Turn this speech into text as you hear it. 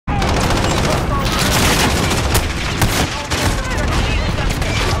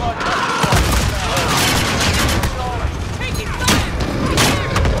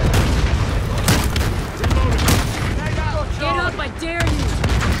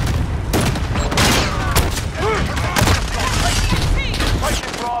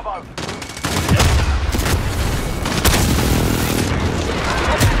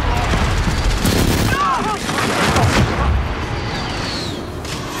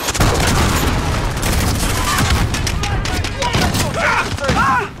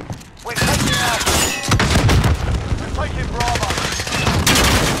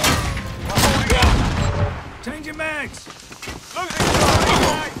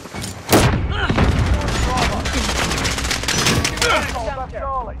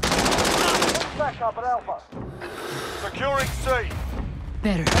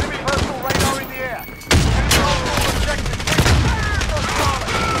Better. Enemy personal radar in the air. Enemy overall objective.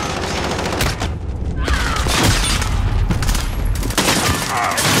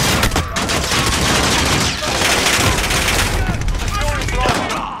 Securing Bravo.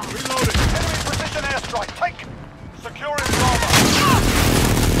 Reloading. Enemy precision airstrike. Take. Securing Bravo.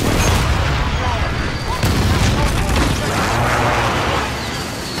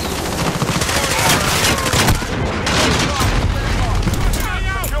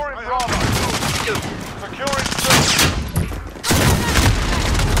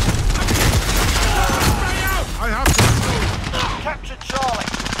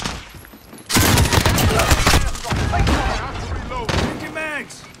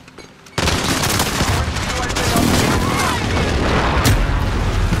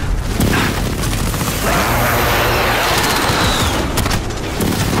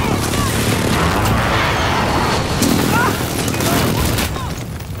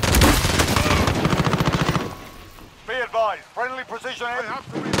 Friendly precision air. I have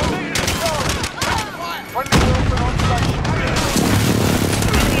to reload. Friendly Wilson on station.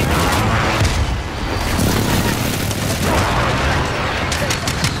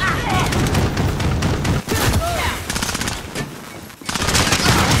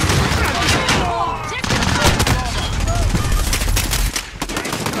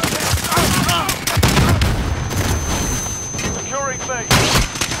 Securing base.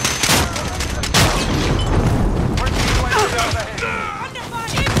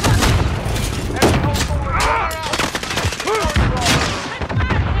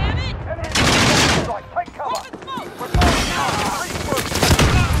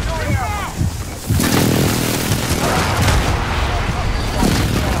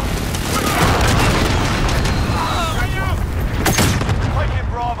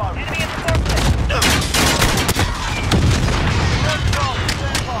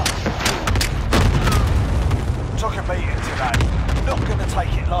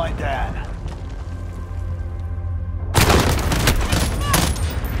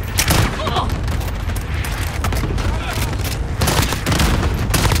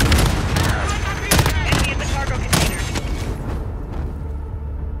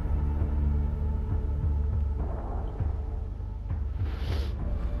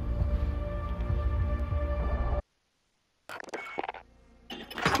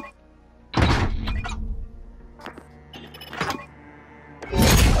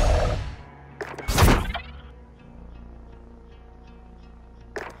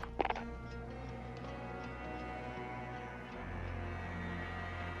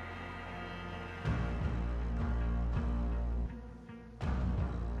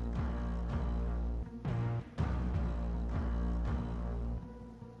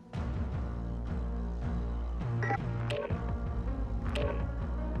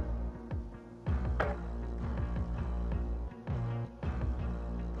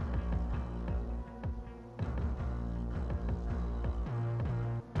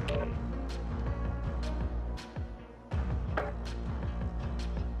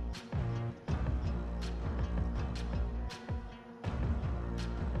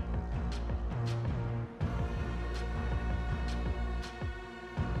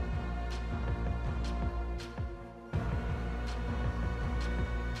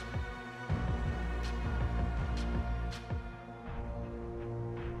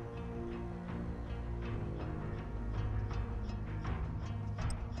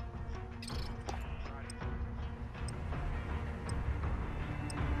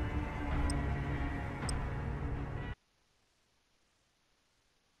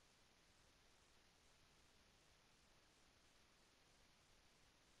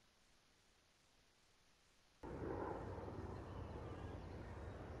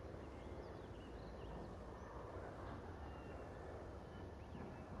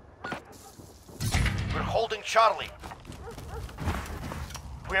 We're holding Charlie.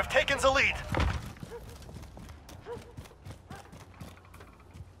 We have taken the lead.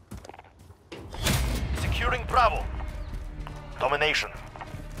 Securing Bravo. Domination.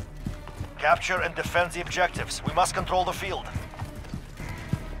 Capture and defend the objectives. We must control the field.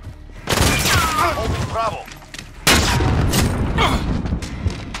 Holding Bravo.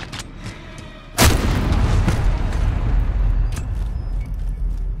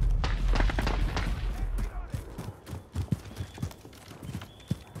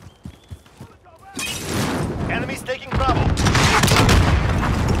 Enemies taking Bravo.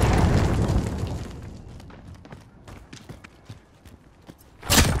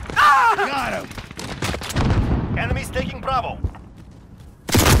 Got him! Enemies taking Bravo.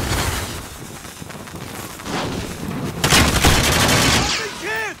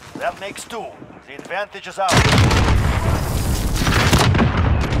 That makes 2. The advantage is ours.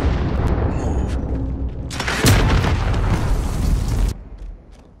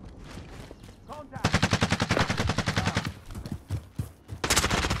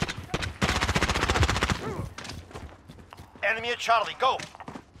 Enemy at Charlie, go!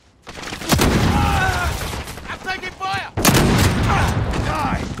 I'm taking fire!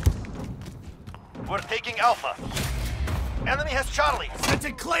 Die! We're taking Alpha. Enemy has Charlie. That's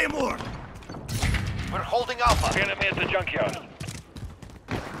a Claymore! We're holding Alpha. Enemy at the junkyard.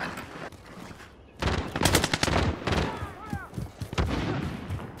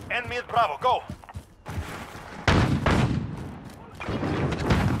 Enemy at Bravo, go!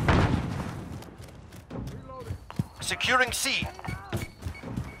 Securing C.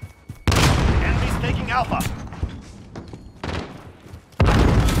 Enemy's taking Alpha.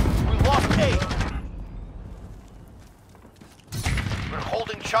 We lost A. We're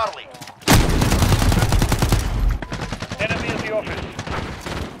holding Charlie. Enemy at the office.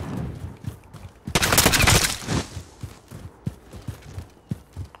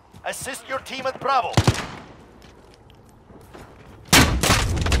 Assist your team at Bravo.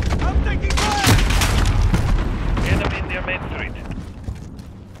 I'm taking fire! Enemy near Main Street.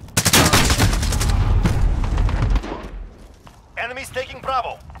 Enemy's taking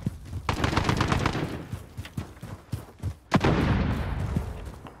Bravo.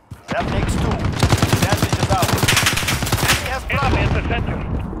 That makes 2. Advantage is ours. Enemy has Bravo. Enemy at the center.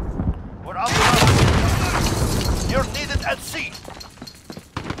 We're out Bravo. You're needed at C.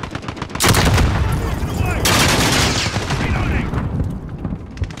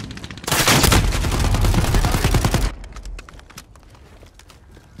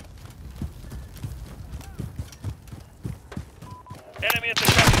 Enemy at the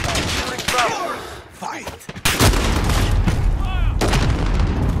junkyard. Securing Bravo. Fight!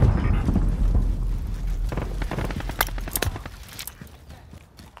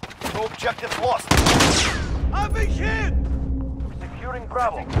 Two objectives lost. I've been hit! Securing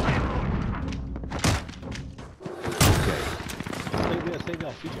Bravo.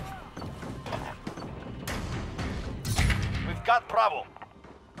 We've got Bravo.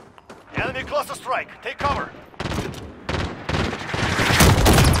 Enemy cluster strike. Take cover.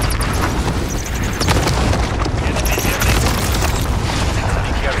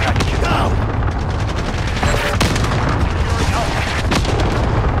 Enemy care package down. Securing Alpha.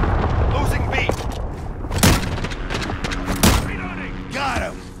 Losing B. Got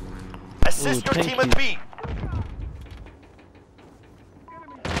him! Assist your team at B.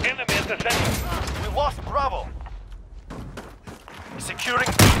 Enemy at the center. We lost Bravo. Securing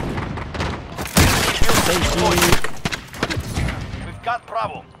B. We've got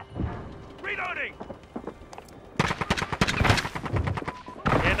Bravo. Reloading!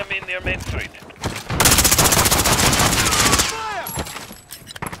 Enemy near Main Street. Fire!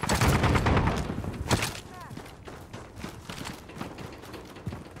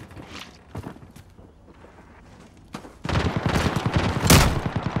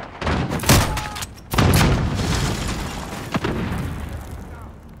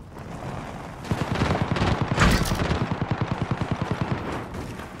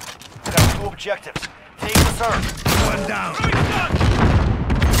 Got 2 objectives. Take the serve. One down!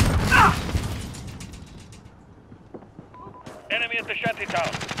 Enemy at the shanty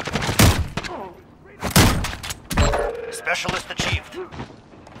town. Specialist achieved.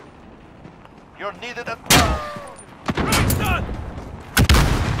 You're needed at Bravo. Right, son!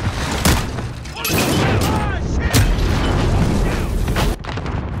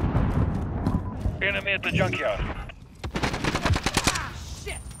 Enemy at the junkyard.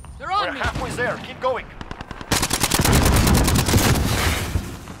 Shit! They're We're on me! halfway there. Keep going.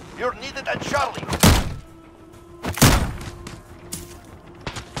 You're needed at Charlie.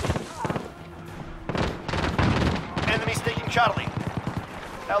 Enemy's taking Charlie.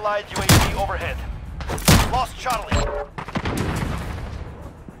 Allied UAV overhead. Lost Charlie.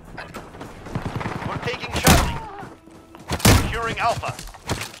 We're taking Charlie. Securing Alpha.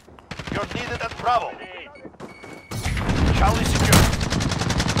 You're needed at Bravo. Charlie secure.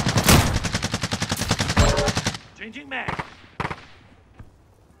 Changing mag.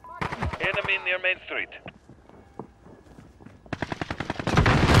 Enemy near Main Street.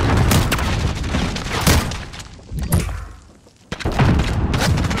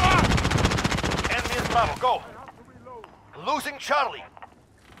 Enemy at Bravo, go! Losing Charlie.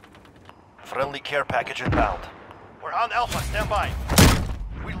 Friendly care package inbound. We're on Alpha, stand by.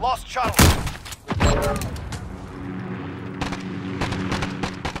 We lost Charlie.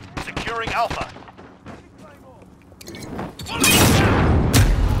 Securing Alpha.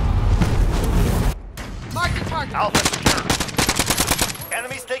 Alpha secure.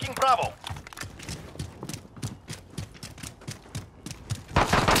 Enemies taking Bravo.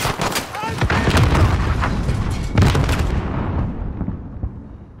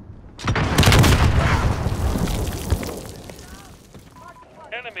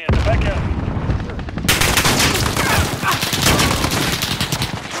 Enemy in the back alley.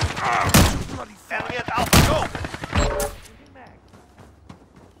 Enemy at Alpha, go!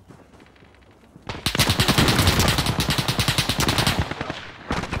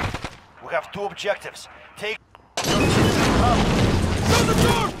 We have two objectives. Take Shut the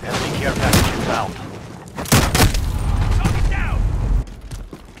door! enemy care package inbound. Target down!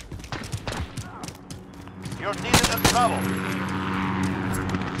 You're needed at Bravo.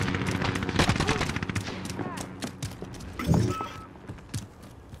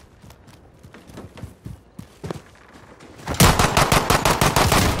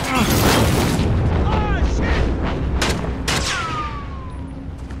 Ah, shit!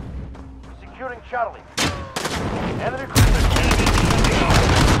 Securing Charlie. Enemy cruiser.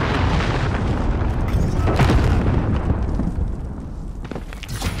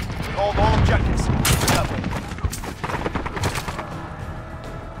 Hold all objectives.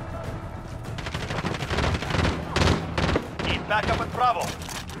 Need backup at Bravo.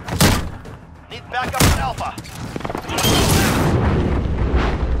 Need backup at Alpha.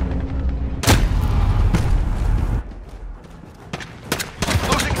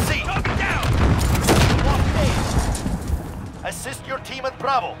 Losing C. Target down! Lost A. Assist your team at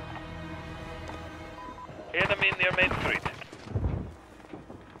Bravo. Enemy near Main Street.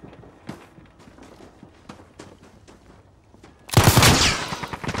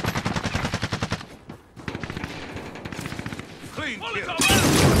 Clean kill.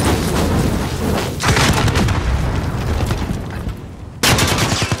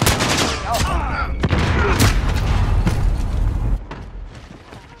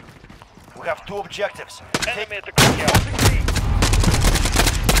 We have two objectives. Enemy at the courtyard.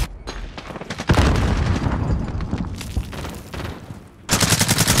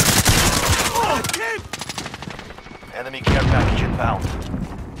 Oh, kid! Enemy care package inbound.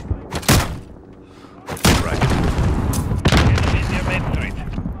 Enemy near Main Street.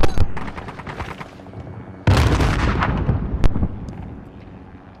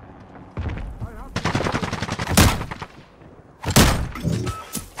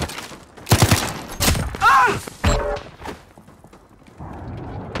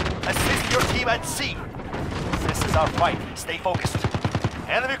 Assist your team at C. This is our fight. Stay focused.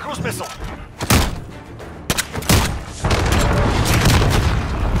 Enemy cruise missile.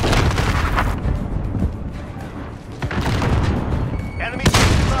 Enemy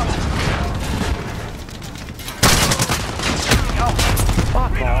taking Bravo.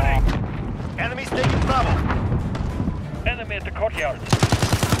 Enemies taking Bravo. Enemy at the courtyard.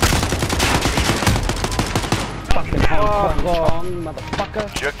 Fucking Hong Kong, motherfucker.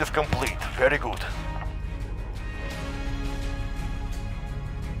 Objective complete. Very good.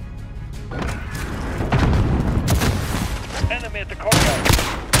 Enemy at the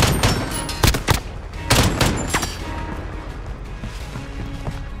courtyard.